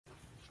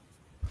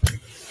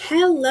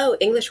Hello,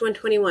 English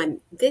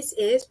 121. This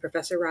is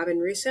Professor Robin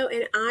Russo,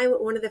 and I'm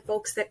one of the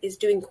folks that is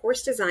doing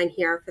course design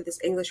here for this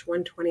English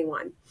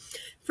 121.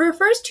 For our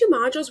first two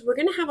modules, we're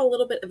going to have a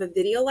little bit of a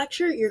video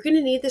lecture. You're going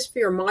to need this for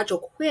your module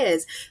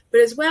quiz,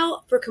 but as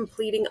well for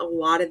completing a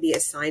lot of the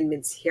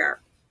assignments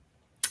here.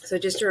 So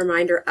just a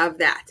reminder of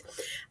that.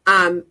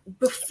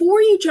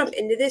 Before you jump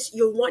into this,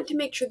 you'll want to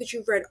make sure that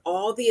you've read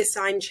all the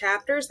assigned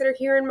chapters that are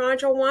here in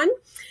Module 1.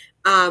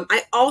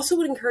 I also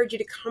would encourage you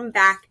to come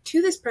back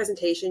to this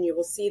presentation. You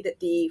will see that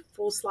the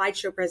full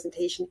slideshow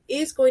presentation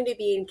is going to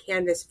be in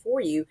Canvas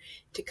for you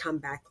to come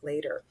back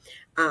later.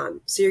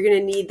 So you're going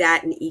to need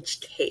that in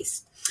each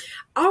case.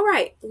 All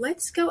right,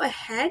 let's go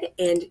ahead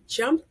and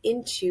jump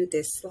into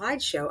this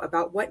slideshow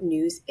about what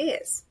news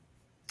is.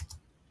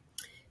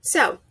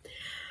 So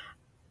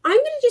I'm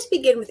going to just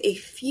begin with a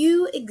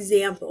few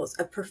examples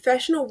of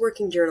professional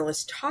working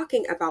journalists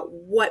talking about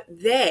what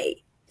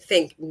they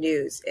think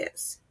news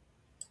is.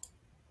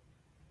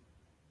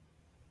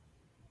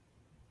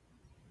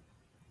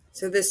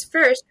 So this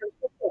first comes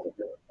from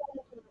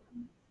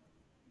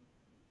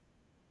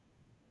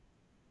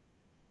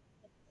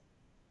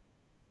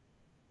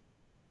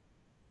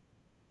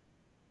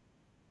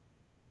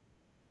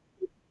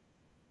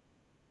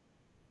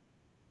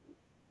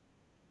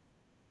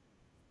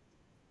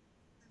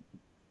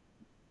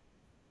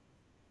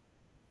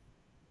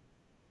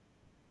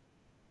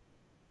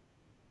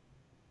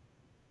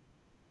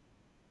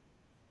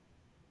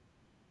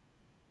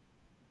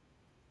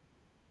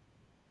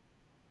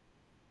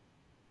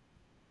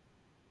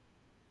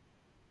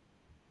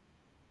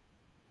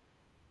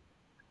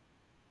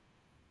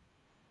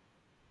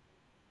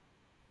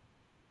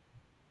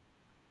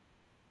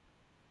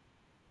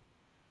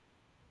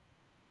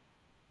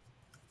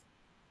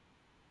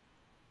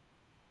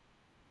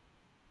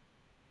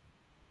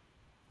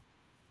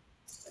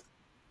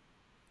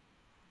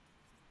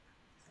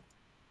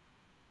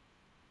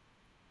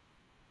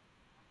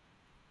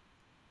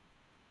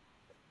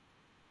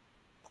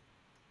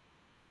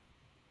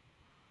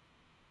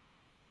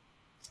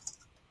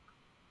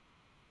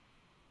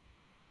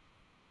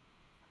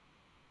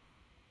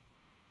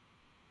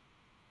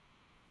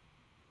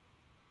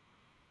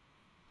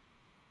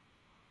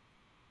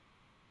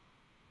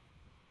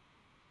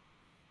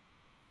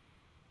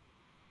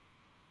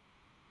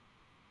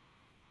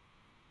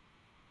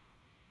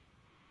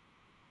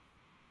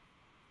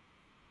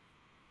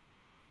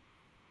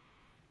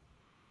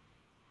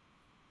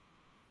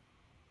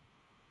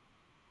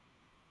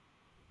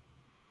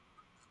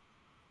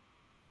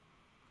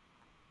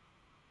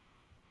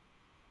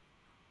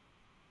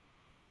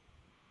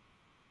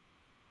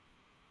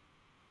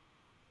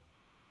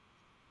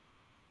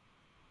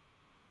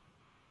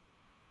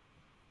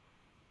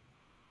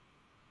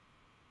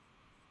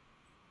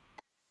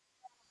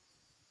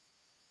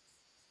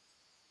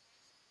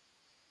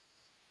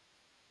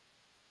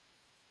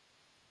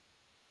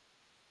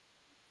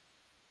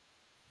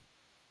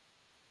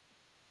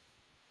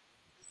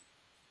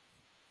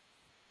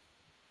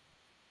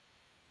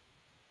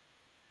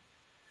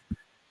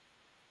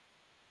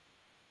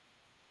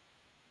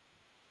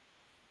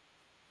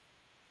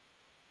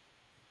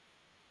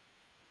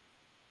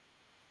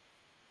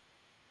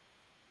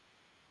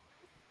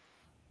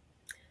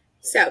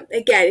So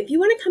again, if you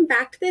want to come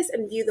back to this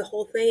and view the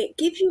whole thing, it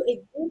gives you a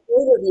good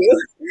overview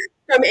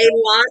from a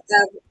lot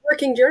of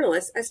working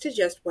journalists as to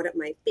just what it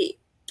might be.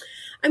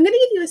 I'm going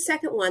to give you a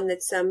second one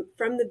that's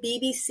from the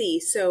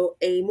BBC, so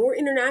a more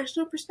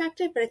international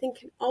perspective, but I think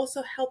can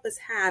also help us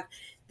have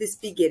this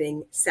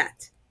beginning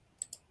set.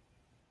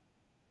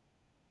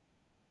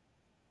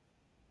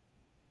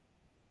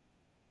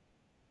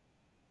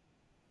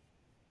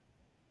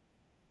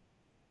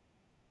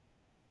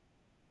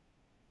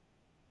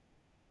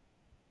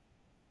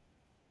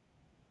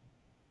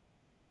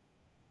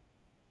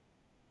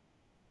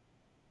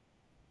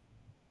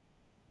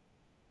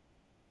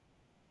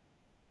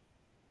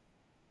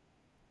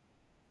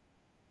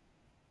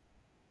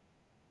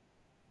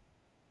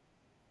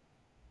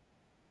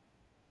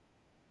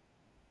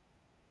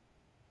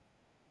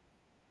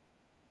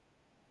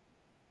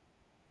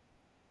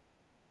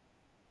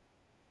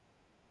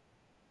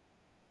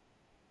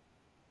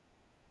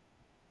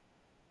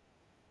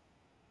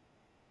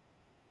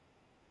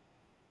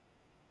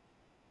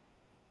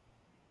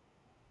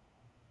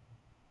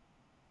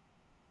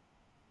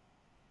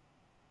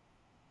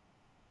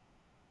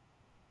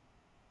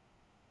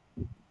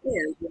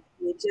 And let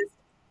me just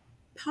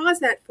pause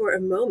that for a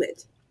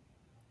moment.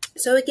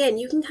 So again,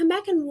 you can come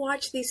back and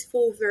watch these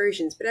full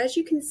versions, but as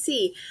you can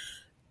see,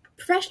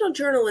 professional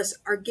journalists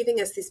are giving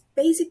us this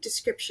basic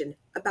description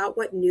about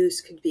what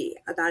news could be,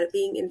 about it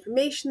being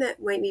information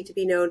that might need to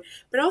be known,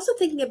 but also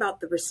thinking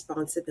about the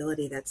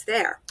responsibility that's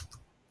there.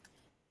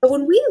 But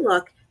when we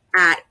look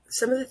at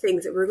some of the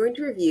things that we're going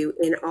to review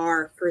in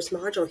our first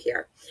module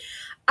here,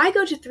 I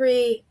go to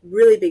three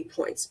really big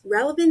points: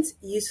 relevance,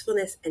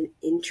 usefulness, and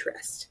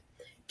interest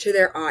to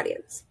their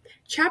audience.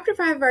 Chapter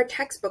 5 of our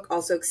textbook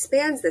also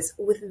expands this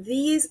with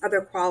these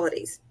other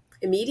qualities: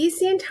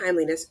 immediacy and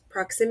timeliness,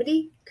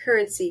 proximity,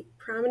 currency,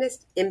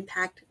 prominence,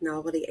 impact,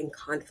 novelty, and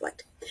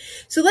conflict.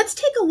 So let's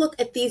take a look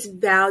at these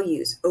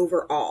values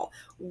overall.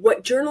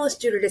 What journalists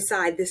do to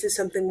decide this is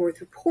something worth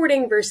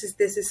reporting versus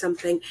this is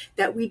something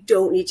that we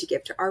don't need to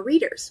give to our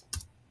readers.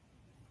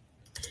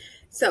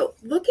 So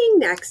looking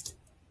next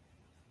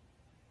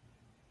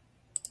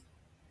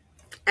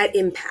at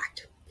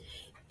impact.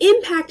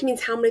 Impact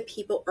means how many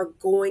people are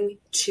going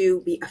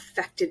to be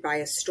affected by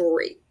a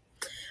story.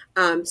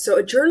 So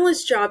a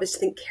journalist's job is to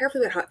think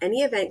carefully about how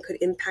any event could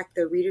impact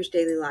their readers'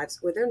 daily lives,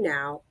 whether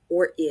now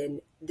or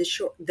in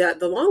the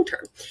long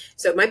term.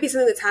 So it might be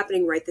something that's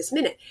happening right this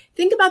minute.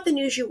 Think about the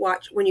news you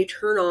watch when you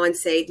turn on,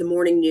 say, the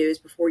morning news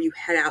before you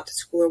head out to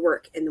school or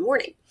work in the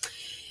morning.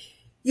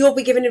 You'll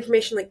be given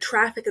information like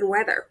traffic and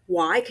weather.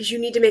 Why? Because you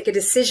need to make a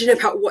decision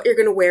about what you're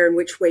going to wear and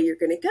which way you're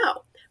going to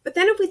go. But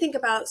then if we think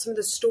about some of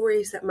the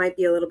stories that might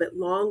be a little bit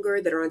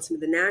longer, that are on some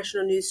of the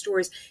national news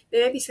stories,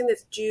 they might be something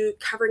that's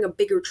covering a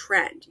bigger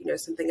trend,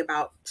 something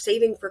about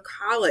saving for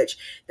college.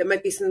 That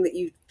might be something that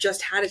you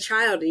just had a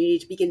child and you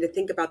need to begin to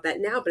think about that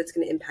now, but it's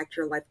going to impact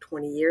your life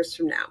 20 years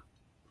from now.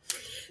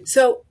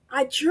 So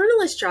a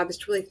journalist's job is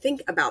to really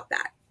think about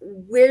that.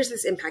 Where's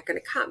this impact going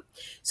to come?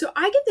 So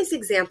I give this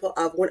example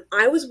of when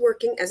I was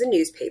working as a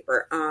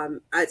newspaper,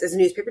 as a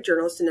newspaper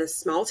journalist in a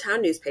small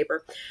town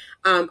newspaper.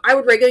 I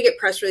would regularly get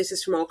press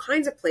releases from all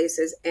kinds of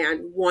places,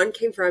 and one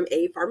came from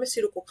a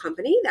pharmaceutical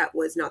company that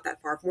was not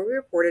that far from where we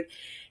reported,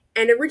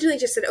 and originally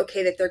just said,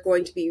 okay, that they're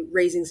going to be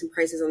raising some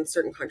prices on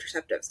certain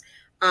contraceptives.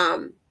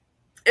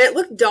 And it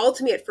looked dull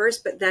to me at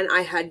first, but then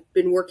I had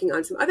been working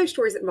on some other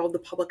stories that involved the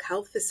public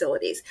health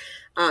facilities.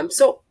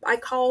 So I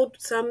called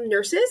some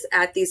nurses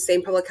at these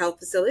same public health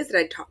facilities that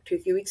I talked to a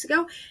few weeks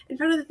ago and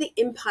found out that the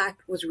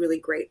impact was really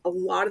great. A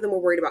lot of them were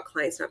worried about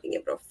clients not being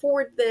able to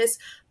afford this,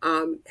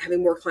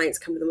 having more clients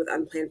come to them with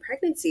unplanned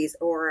pregnancies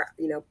or,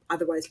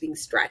 otherwise being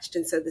stretched.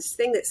 And so this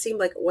thing that seemed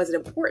like it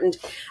wasn't important,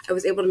 I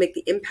was able to make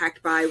the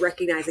impact by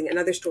recognizing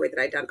another story that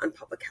I'd done on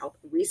public health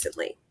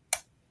recently.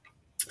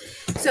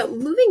 So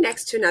moving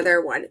next to another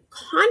one,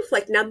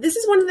 conflict. Now, this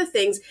is one of the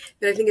things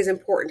that I think is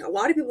important. A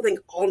lot of people think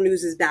all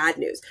news is bad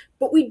news,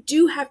 but we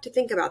do have to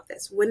think about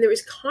this. When there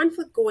is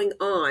conflict going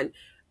on,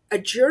 a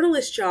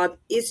journalist's job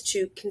is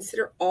to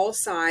consider all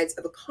sides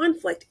of a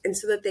conflict and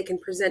so that they can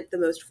present the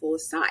most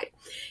fullest side.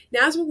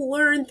 Now, as we'll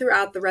learn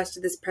throughout the rest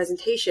of this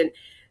presentation,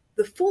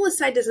 the fullest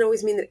side doesn't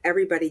always mean that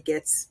everybody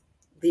gets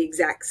the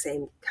exact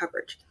same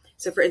coverage.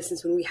 So for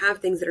instance, when we have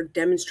things that are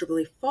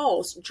demonstrably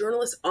false,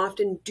 journalists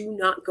often do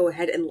not go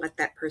ahead and let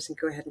that person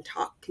go ahead and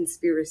talk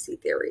conspiracy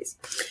theories.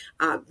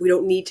 We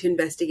don't need to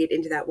investigate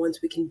into that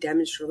once we can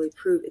demonstrably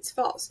prove it's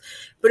false.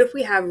 But if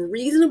we have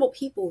reasonable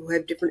people who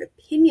have different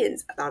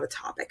opinions about a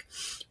topic,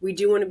 we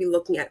do want to be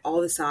looking at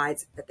all the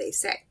sides that they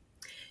say.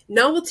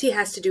 Novelty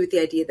has to do with the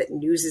idea that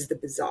news is the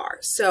bizarre.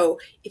 So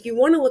if you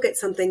want to look at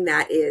something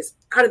that is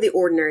out of the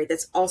ordinary,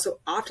 that's also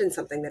often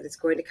something that is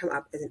going to come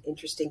up as an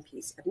interesting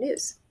piece of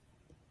news.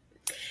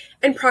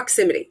 And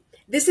proximity.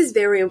 This is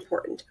very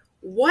important.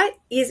 What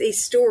is a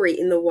story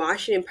in the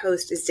Washington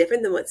Post is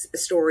different than what's a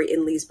story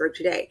in Leesburg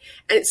Today.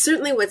 And it's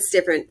certainly what's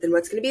different than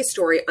what's going to be a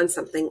story on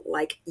something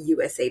like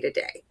USA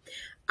Today.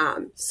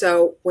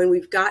 So when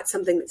we've got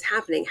something that's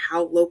happening,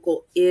 how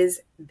local is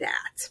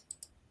that?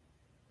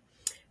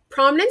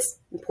 Prominence.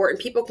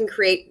 Important people can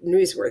create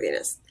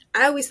newsworthiness.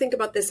 I always think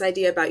about this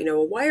idea about,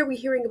 well, why are we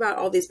hearing about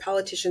all these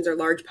politicians or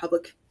large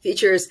public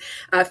figures'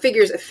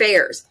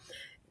 affairs?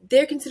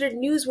 They're considered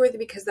newsworthy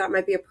because that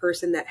might be a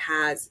person that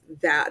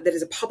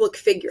is a public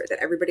figure that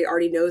everybody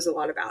already knows a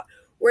lot about.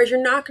 Whereas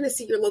you're not going to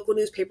see your local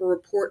newspaper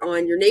report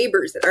on your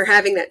neighbors that are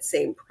having that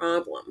same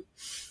problem.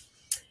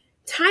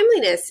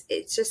 Timeliness,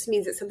 it just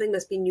means that something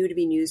must be new to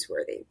be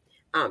newsworthy.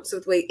 So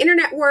with the way the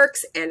internet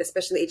works, and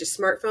especially in the age of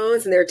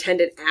smartphones and their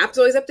attendant apps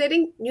always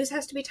updating, news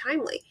has to be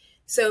timely.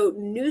 So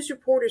news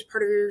reporters,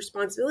 part of your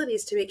responsibility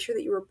is to make sure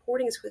that you're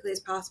reporting as quickly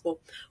as possible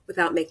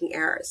without making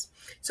errors.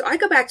 So I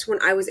go back to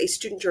when I was a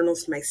student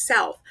journalist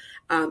myself.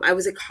 I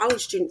was a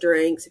college student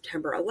during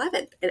September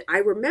 11th. And I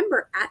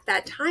remember at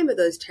that time of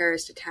those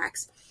terrorist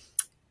attacks,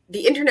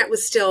 the internet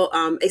was still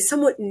a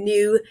somewhat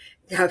new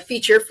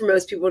feature for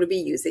most people to be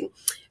using.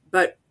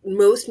 But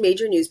most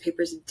major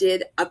newspapers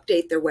did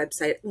update their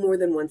website more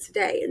than once a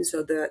day. And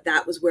so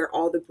that was where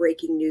all the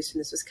breaking news from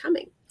this was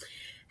coming.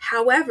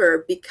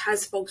 However,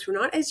 because folks were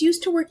not as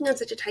used to working on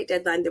such a tight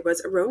deadline, there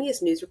was erroneous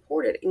news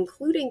reported,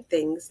 including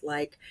things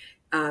like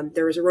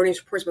there was erroneous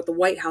reports about the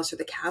White House or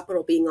the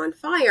Capitol being on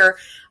fire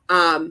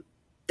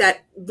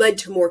that led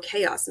to more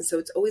chaos. And so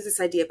it's always this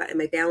idea about, am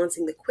I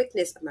balancing the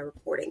quickness of my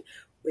reporting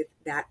with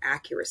that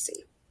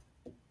accuracy?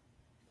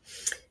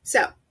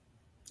 So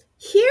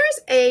here's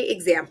an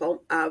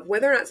example of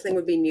whether or not something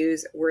would be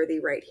newsworthy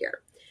right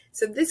here.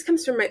 So this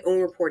comes from my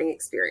own reporting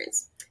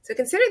experience. So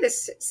consider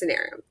this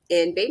scenario.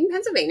 In Baden,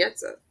 Pennsylvania,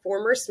 it's a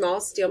former small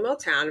steel mill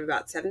town of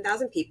about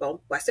 7,000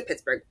 people west of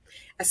Pittsburgh.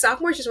 A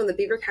sophomore just won the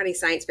Beaver County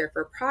Science Fair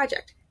for a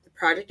project. The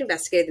project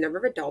investigated the number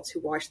of adults who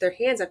washed their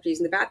hands after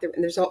using the bathroom,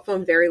 and the result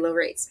found very low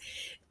rates.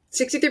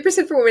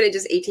 63% for women and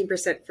just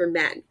 18% for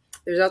men.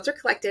 The results are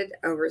collected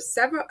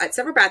at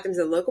several bathrooms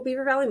in the local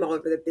Beaver Valley Mall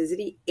over the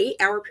busy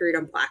 8-hour period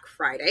on Black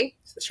Friday,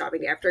 so the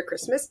shopping day after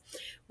Christmas,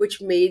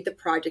 which made the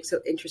project so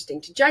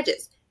interesting to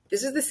judges.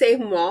 This is the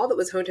same mall that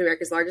was home to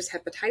America's largest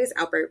hepatitis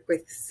outbreak,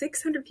 with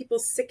 600 people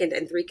sickened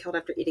and 3 killed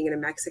after eating in a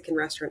Mexican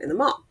restaurant in the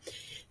mall.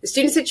 The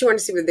students said she wanted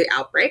to see where the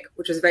outbreak,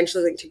 which was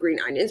eventually linked to green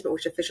onions, but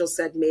which officials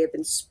said may have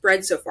been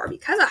spread so far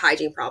because of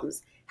hygiene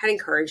problems, had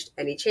encouraged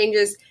any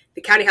changes.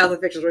 The county health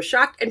officials were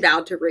shocked and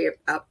vowed to ramp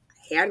up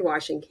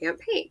hand-washing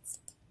campaigns.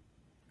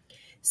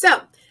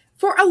 So,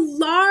 for a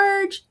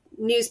large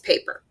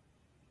newspaper,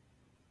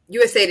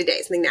 USA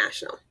Today, something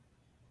national,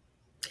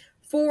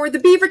 for the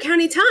Beaver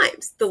County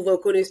Times, the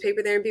local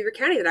newspaper there in Beaver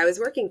County that I was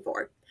working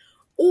for,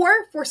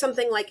 or for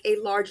something like a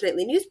large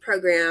nightly news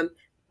program,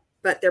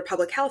 but their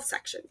public health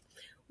section,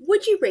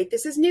 would you rate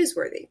this as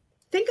newsworthy?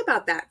 Think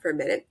about that for a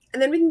minute,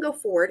 and then we can go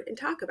forward and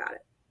talk about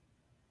it.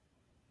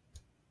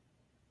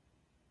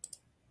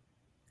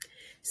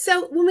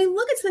 So when we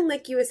look at something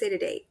like USA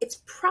Today,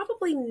 it's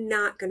probably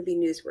not going to be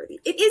newsworthy.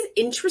 It is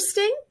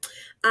interesting,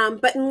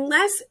 but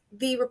unless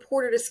the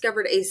reporter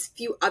discovered a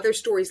few other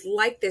stories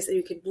like this and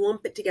you could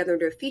lump it together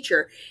into a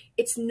feature,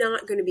 it's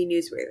not going to be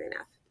newsworthy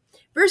enough.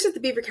 Versus the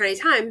Beaver County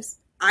Times,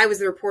 I was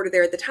the reporter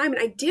there at the time,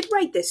 and I did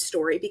write this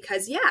story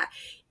because, yeah,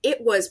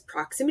 it was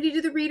proximity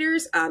to the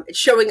readers. It's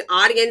showing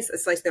audience a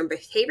slice of their own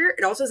behavior.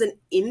 It also has an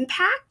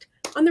impact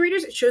on the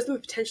readers. It shows them a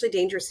potentially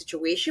dangerous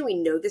situation. We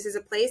know this is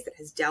a place that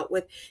has dealt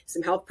with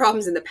some health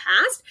problems in the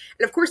past.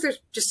 And of course, there's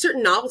just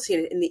certain novelty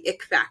in it, in the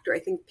ick factor. I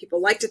think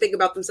people like to think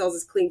about themselves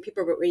as clean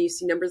people, but when you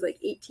see numbers like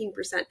 18%,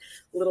 a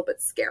little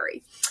bit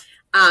scary.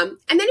 And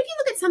then if you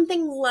look at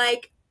something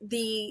like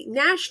the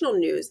national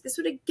news, this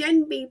would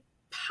again be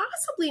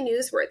possibly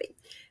newsworthy.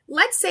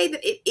 Let's say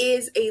that it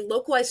is a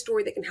localized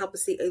story that can help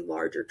us see a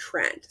larger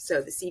trend.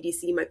 So the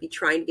CDC might be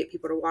trying to get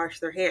people to wash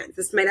their hands.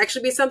 This might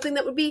actually be something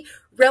that would be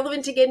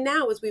relevant again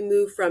now as we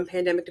move from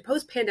pandemic to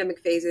post-pandemic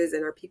phases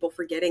and are people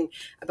forgetting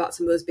about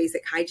some of those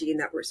basic hygiene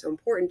that were so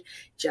important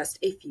just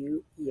a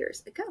few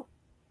years ago.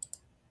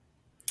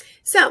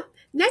 So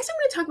next I'm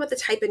going to talk about the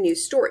type of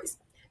news stories.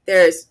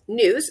 There's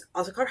news,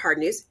 also called hard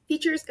news,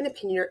 features, and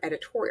opinion or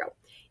editorial.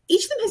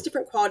 Each of them has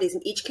different qualities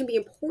and each can be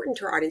important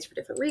to our audience for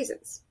different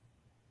reasons.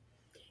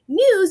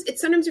 News,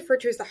 it's sometimes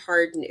referred to as the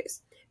hard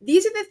news.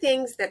 These are the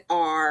things that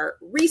are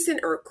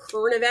recent or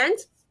current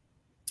event.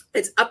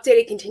 It's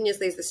updated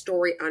continuously as the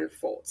story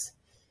unfolds.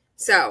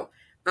 So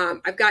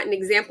I've got an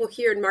example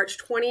here in March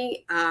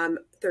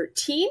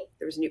 2013.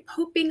 There was a new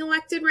pope being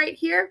elected right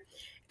here.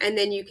 And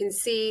then you can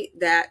see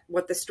that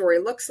what the story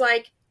looks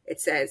like.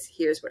 It says,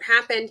 here's what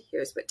happened.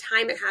 Here's what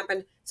time it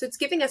happened. So it's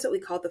giving us what we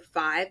call the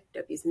 5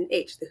 W's and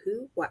H, the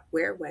who, what,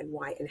 where, when,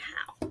 why, and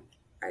how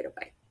right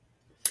away.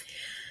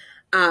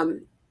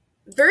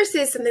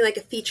 Versus something like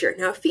a feature.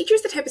 Now, a feature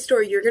is the type of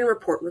story you're going to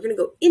report. We're going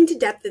to go into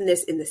depth in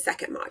this in the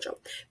second module.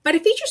 But a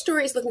feature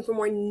story is looking for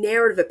more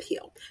narrative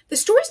appeal. The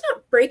story's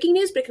not breaking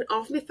news, but it can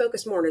often be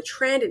focused more on a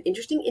trend, an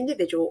interesting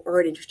individual, or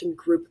an interesting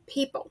group of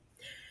people.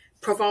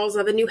 Profiles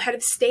of a new head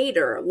of state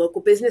or a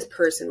local business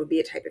person would be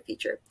a type of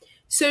feature.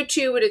 So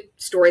too would a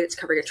story that's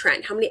covering a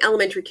trend. How many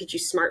elementary kids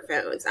use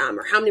smartphones?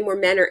 Or how many more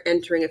men are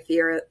entering a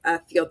field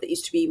that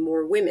used to be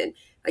more women,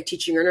 like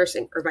teaching or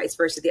nursing, or vice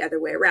versa, the other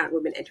way around,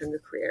 women entering a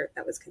career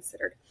that was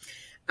considered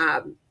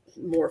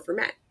more for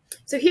men.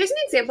 So here's an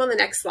example on the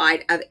next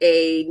slide of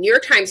a New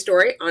York Times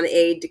story on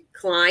a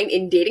decline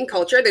in dating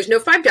culture. There's no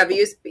 5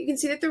 W's, but you can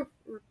see that the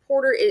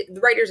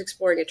writer is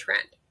exploring a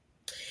trend.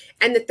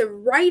 And that the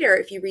writer,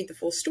 if you read the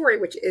full story,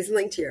 which is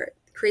linked here,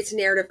 creates a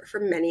narrative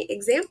from many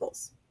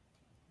examples.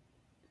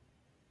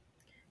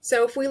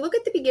 So if we look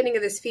at the beginning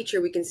of this feature,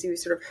 we can see we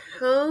sort of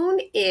hone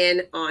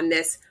in on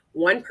this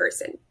one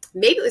person.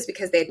 Maybe it was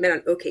because they had met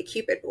on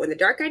OkCupid, but when the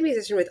dark-eyed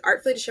musician with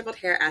artfully disheveled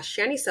hair asked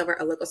Shani Silver,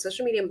 a local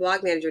social media and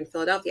blog manager in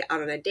Philadelphia,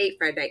 out on a date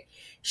Friday night,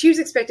 she was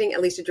expecting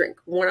at least a drink,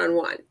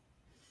 one-on-one.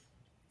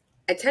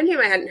 At 10 p.m.,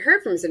 I hadn't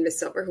heard from Miss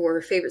Silver, who wore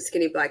her favorite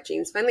skinny black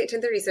jeans. Finally, at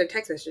 10:30, he sent a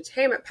text message.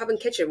 Hey, I'm at Pub and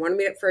Kitchen. Want to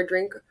meet up for a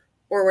drink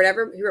or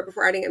whatever? He wrote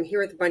before adding, I'm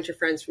here with a bunch of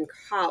friends from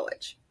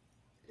college.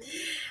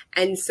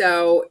 And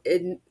so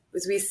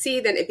as we see,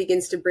 then it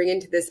begins to bring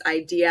into this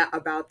idea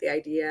about the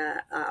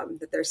idea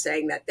that they're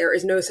saying that there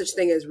is no such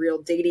thing as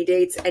real datey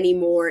dates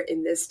anymore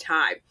in this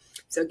time.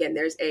 So again,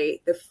 there's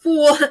the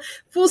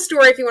full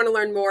story if you want to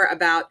learn more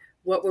about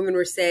what women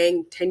were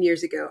saying 10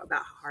 years ago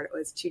about how hard it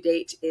was to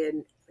date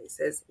in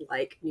places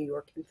like New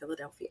York and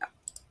Philadelphia.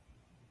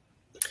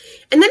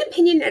 And then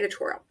opinion and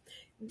editorial.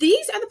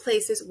 These are the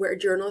places where a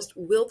journalist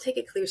will take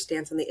a clear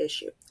stance on the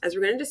issue. As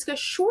we're going to discuss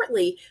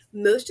shortly,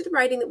 most of the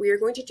writing that we are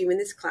going to do in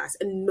this class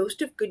and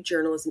most of good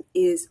journalism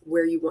is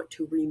where you want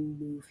to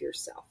remove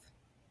yourself.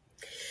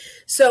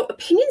 So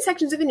opinion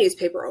sections of a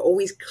newspaper are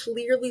always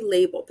clearly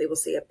labeled. They will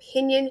say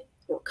opinion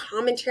or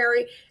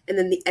commentary, and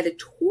then the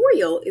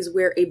editorial is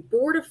where a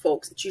board of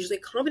folks, it's usually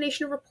a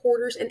combination of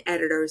reporters and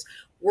editors,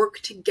 work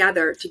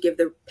together to give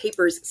the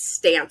paper's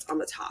stance on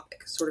the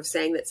topic, sort of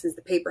saying that since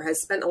the paper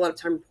has spent a lot of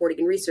time reporting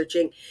and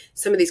researching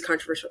some of these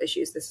controversial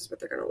issues, this is what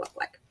they're going to look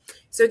like.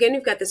 So again,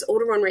 we've got this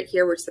older one right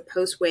here, which is the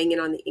Post weighing in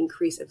on the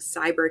increase of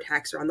cyber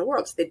attacks around the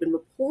world. So they've been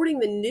reporting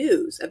the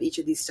news of each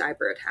of these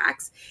cyber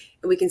attacks.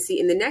 And we can see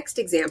in the next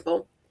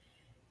example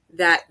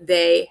that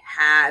they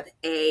have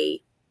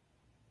a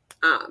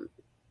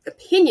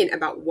opinion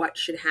about what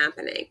should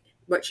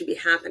be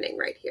happening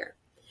right here.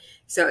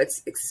 So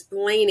it's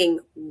explaining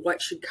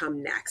what should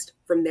come next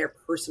from their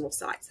personal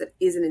sides. That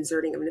is an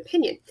inserting of an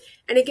opinion.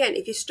 And again,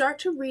 if you start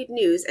to read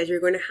news, as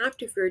you're going to have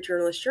to for your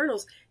journalist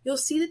journals, you'll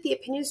see that the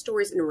opinion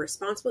stories in a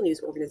responsible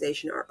news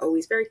organization are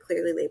always very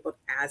clearly labeled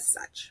as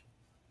such.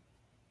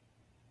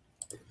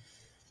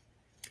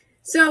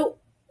 So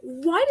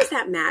why does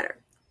that matter?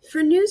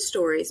 For news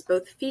stories,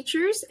 both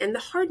features and the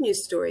hard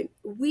news story,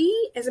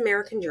 we as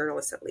American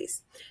journalists at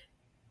least,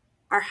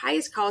 our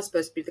highest call is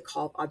supposed to be the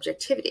call of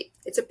objectivity.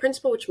 It's a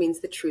principle which means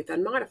the truth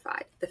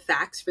unmodified, the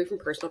facts free from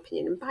personal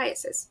opinion and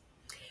biases.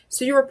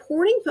 So your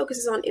reporting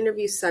focuses on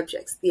interview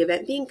subjects, the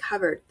event being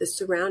covered, the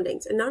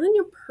surroundings, and not on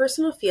your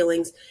personal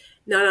feelings,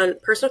 not on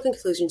personal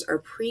conclusions or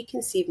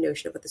preconceived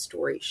notion of what the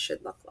story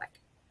should look like.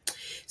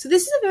 So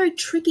this is a very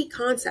tricky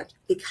concept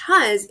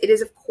because it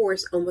is, of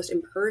course, almost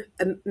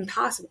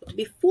impossible to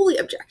be fully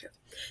objective.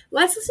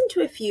 Let's listen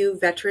to a few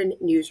veteran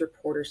news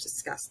reporters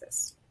discuss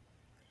this.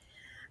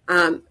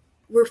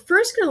 We're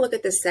first going to look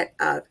at this set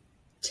of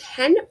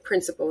 10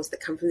 principles that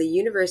come from the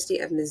University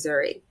of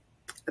Missouri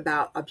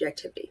about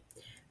objectivity.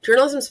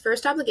 Journalism's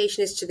first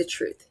obligation is to the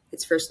truth.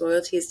 Its first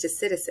loyalty is to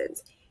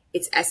citizens.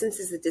 Its essence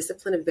is the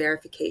discipline of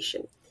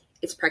verification.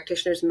 Its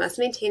practitioners must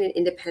maintain an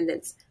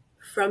independence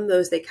from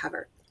those they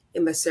cover.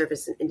 It must serve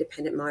as an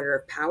independent monitor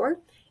of power.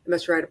 It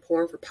must provide a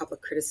forum for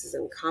public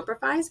criticism and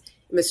compromise.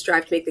 It must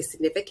strive to make this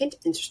significant,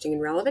 interesting,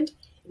 and relevant.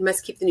 It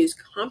must keep the news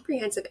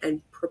comprehensive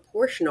and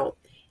proportional.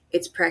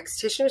 Its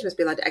practitioners must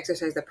be allowed to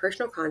exercise their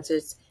personal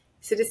conscience.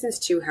 Citizens,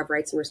 too, have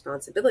rights and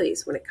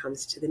responsibilities when it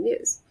comes to the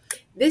news.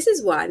 This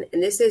is one,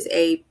 and this is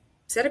a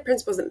set of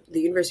principles that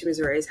the University of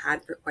Missouri has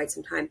had for quite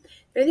some time,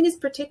 that I think is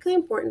particularly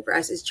important for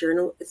us as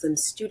journalism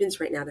students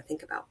right now to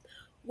think about.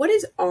 What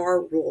is our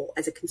role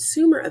as a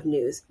consumer of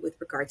news with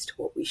regards to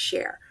what we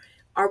share?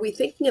 Are we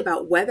thinking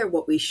about whether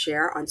what we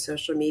share on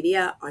social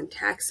media, on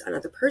text, on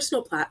other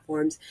personal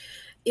platforms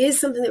is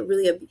something that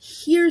really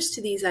adheres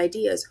to these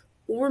ideas,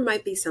 or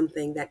might be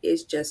something that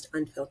is just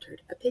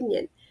unfiltered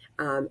opinion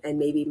and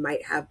maybe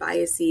might have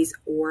biases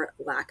or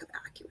lack of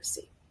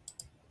accuracy?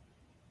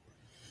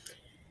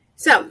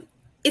 So,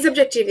 is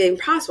objectivity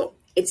impossible?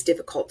 It's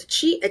difficult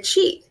to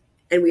achieve,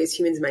 and we as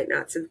humans might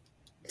not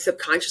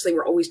subconsciously,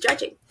 we're always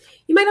judging.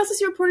 You might also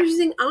see reporters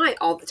using I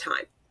all the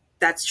time.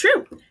 That's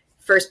true.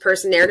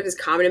 First-person narrative is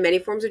common in many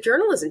forms of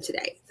journalism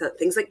today.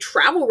 Things like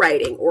travel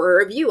writing or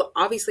a review.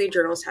 Obviously, a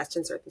journalist has to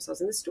insert themselves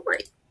in the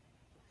story.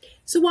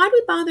 So why do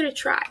we bother to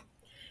try?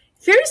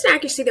 Fairness and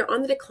accuracy, they're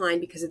on the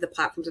decline because of the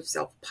platforms of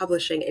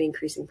self-publishing and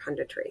increasing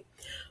punditry,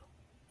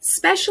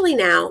 especially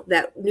now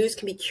that news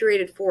can be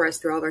curated for us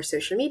through all of our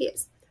social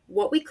medias.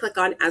 What we click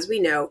on, as we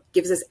know,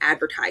 gives us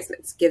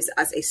advertisements, gives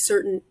us a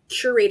certain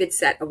curated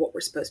set of what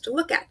we're supposed to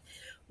look at.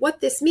 What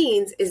this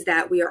means is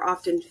that we are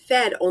often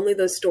fed only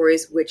those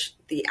stories which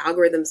the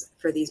algorithms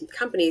for these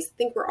companies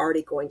think we're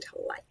already going to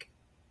like.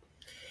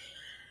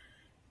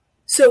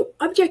 So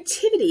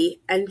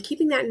objectivity, and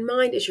keeping that in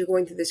mind as you're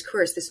going through this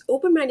course, this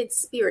open-minded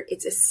spirit,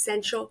 it's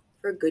essential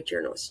for a good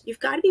journalist. You've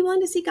got to be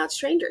willing to seek out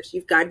strangers.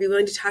 You've got to be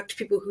willing to talk to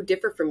people who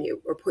differ from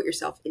you or put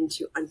yourself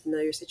into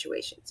unfamiliar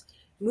situations.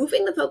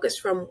 Moving the focus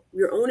from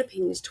your own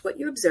opinions to what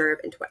you observe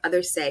and to what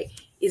others say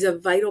is a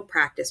vital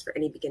practice for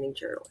any beginning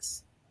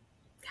journalist.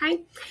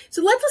 Okay,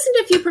 so let's listen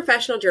to a few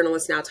professional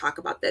journalists now talk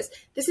about this.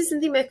 This is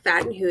Cynthia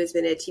McFadden, who has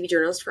been a TV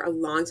journalist for a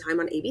long time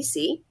on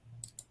ABC.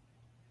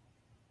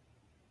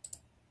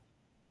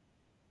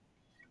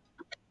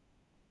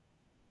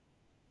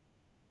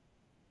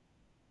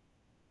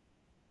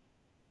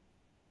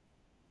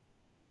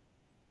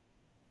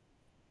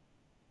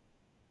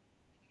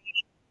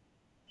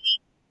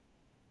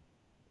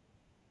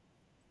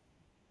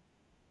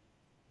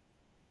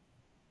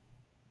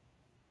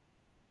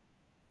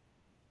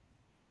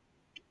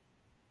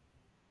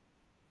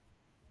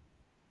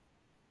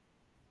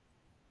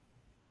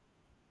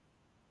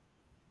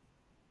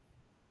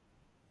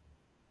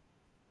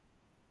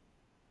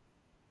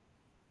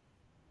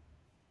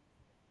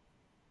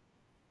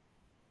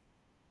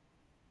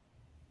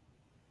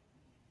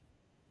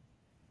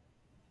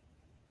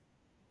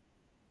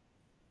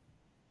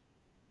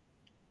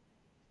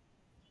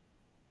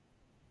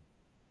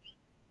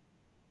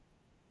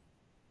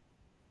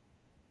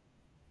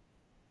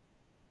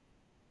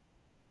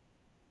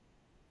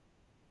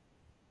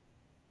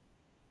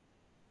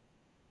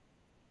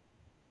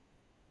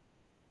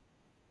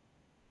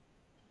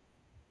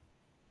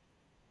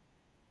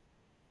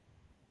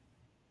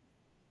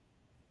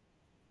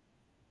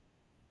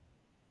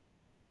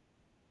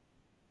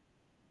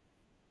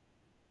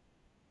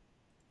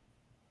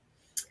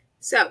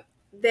 So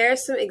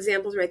there's some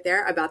examples right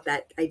there about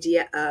that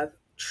idea of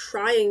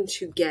trying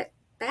to get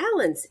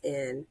balance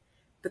in,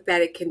 but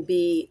that it can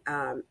be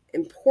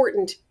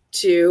important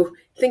to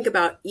think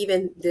about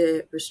even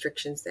the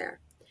restrictions there.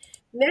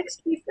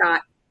 Next, we've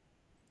got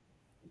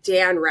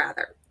Dan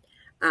Rather.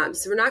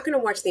 So we're not going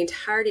to watch the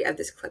entirety of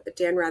this clip, but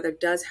Dan Rather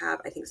does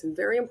have, I think, some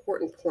very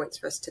important points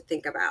for us to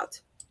think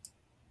about.